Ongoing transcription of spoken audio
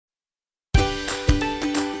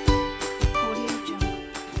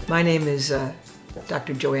My name is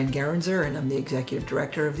Dr. Joanne Garenzer, and I'm the Executive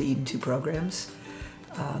Director of the Eden 2 programs.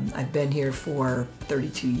 I've been here for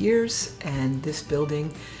 32 years, and this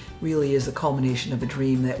building really is the culmination of a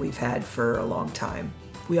dream that we've had for a long time.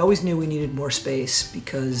 We always knew we needed more space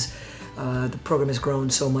because the program has grown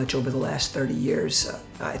so much over the last 30 years.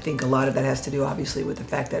 I think a lot of that has to do, obviously, with the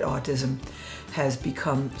fact that autism has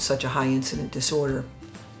become such a high incident disorder.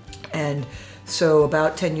 And so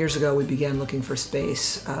about 10 years ago, we began looking for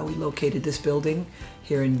space. We located this building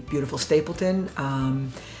here in beautiful Stapleton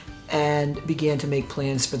and began to make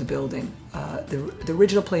plans for the building. The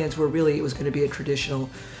original plans were really, it was going to be a traditional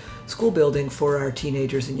school building for our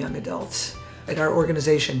teenagers and young adults. At our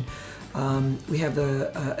organization, we have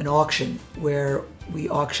an auction where we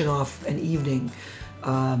auction off an evening,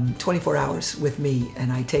 24 hours with me,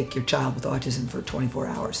 and I take your child with autism for 24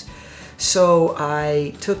 hours. So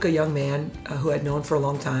I took a young man who I'd known for a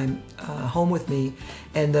long time home with me,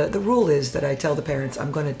 and the rule is that I tell the parents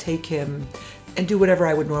I'm going to take him and do whatever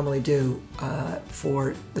I would normally do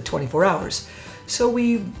for the 24 hours. So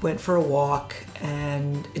we went for a walk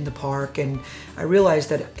and in the park, and I realized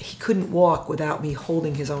that he couldn't walk without me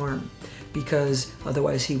holding his arm because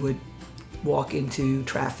otherwise he would walk into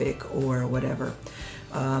traffic or whatever.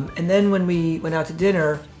 And then when we went out to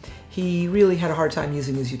dinner, he really had a hard time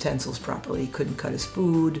using his utensils properly. He couldn't cut his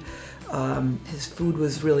food. His food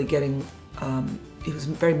was really getting, it was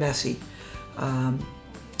very messy.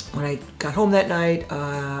 When I got home that night,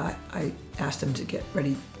 I asked him to get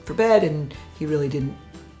ready for bed, and he really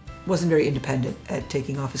wasn't very independent at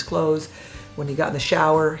taking off his clothes. When he got in the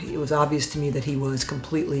shower, it was obvious to me that he was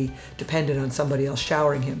completely dependent on somebody else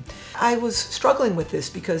showering him. I was struggling with this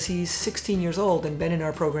because he's 16 years old and been in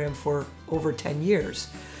our program for over 10 years.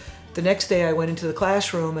 The next day I went into the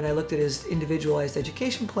classroom and I looked at his individualized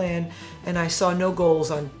education plan, and I saw no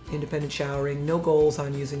goals on independent showering, no goals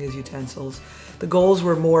on using his utensils. The goals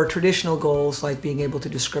were more traditional goals like being able to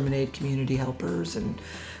discriminate community helpers and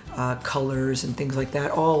colors and things like that,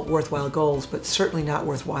 all worthwhile goals, but certainly not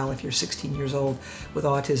worthwhile if you're 16 years old with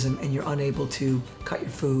autism and you're unable to cut your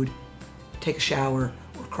food, take a shower,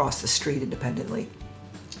 or cross the street independently.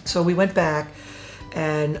 So we went back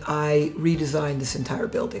and I redesigned this entire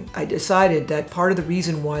building. I decided that part of the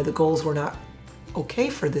reason why the goals were not okay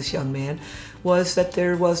for this young man was that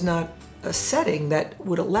there was not a setting that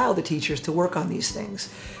would allow the teachers to work on these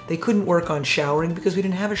things. They couldn't work on showering because we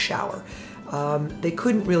didn't have a shower. They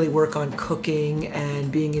couldn't really work on cooking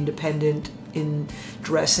and being independent in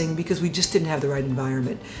dressing because we just didn't have the right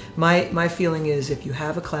environment. My feeling is if you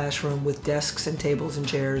have a classroom with desks and tables and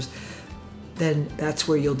chairs, then that's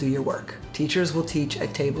where you'll do your work. Teachers will teach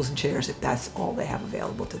at tables and chairs if that's all they have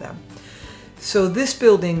available to them. So this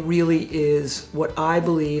building really is what I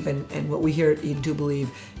believe, and what we here at Eden 2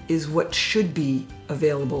 believe, is what should be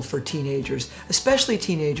available for teenagers, especially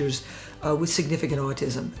teenagers with significant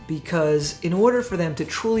autism, because in order for them to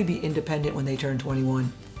truly be independent when they turn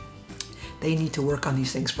 21, they need to work on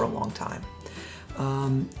these things for a long time.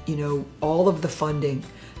 You know, all of the funding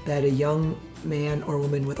that a young man or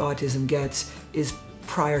woman with autism gets is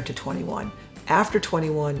prior to 21. After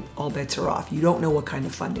 21, all bets are off. You don't know what kind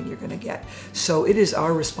of funding you're going to get. So it is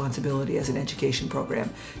our responsibility as an education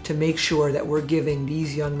program to make sure that we're giving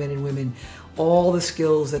these young men and women all the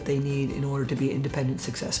skills that they need in order to be independent,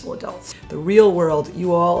 successful adults. The real world,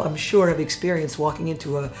 you all, I'm sure, have experienced walking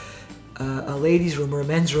into a ladies' room or a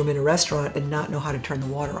men's room in a restaurant and not know how to turn the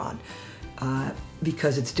water on.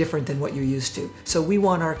 Because it's different than what you're used to. So we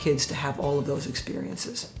want our kids to have all of those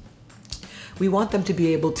experiences. We want them to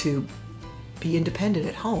be able to be independent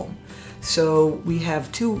at home. So we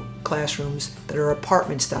have 2 classrooms that are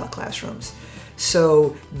apartment-style classrooms.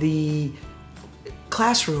 So the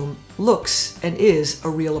classroom looks and is a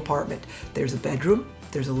real apartment. There's a bedroom,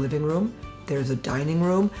 there's a living room, there's a dining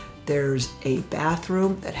room, there's a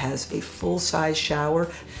bathroom that has a full-size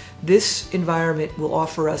shower. This environment will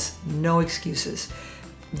offer us no excuses.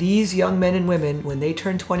 These young men and women, when they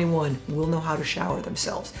turn 21, will know how to shower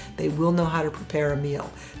themselves. They will know how to prepare a meal.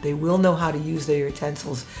 They will know how to use their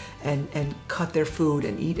utensils and cut their food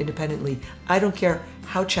and eat independently. I don't care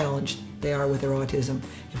how challenged they are with their autism.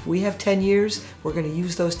 If we have 10 years, we're going to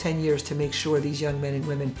use those 10 years to make sure these young men and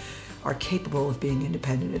women are capable of being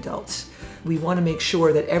independent adults. We want to make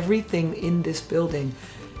sure that everything in this building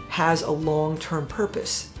has a long-term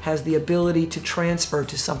purpose, has the ability to transfer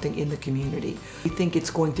to something in the community. We think it's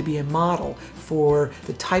going to be a model for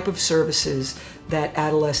the type of services that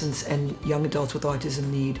adolescents and young adults with autism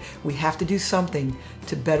need. We have to do something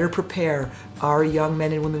to better prepare our young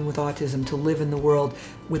men and women with autism to live in the world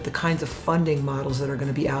with the kinds of funding models that are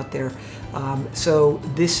going to be out there. So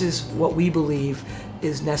this is what we believe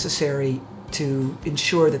is necessary to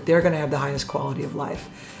ensure that they're going to have the highest quality of life.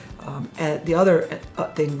 And the other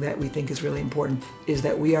thing that we think is really important is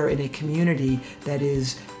that we are in a community that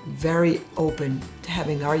is very open to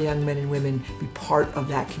having our young men and women be part of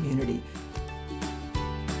that community.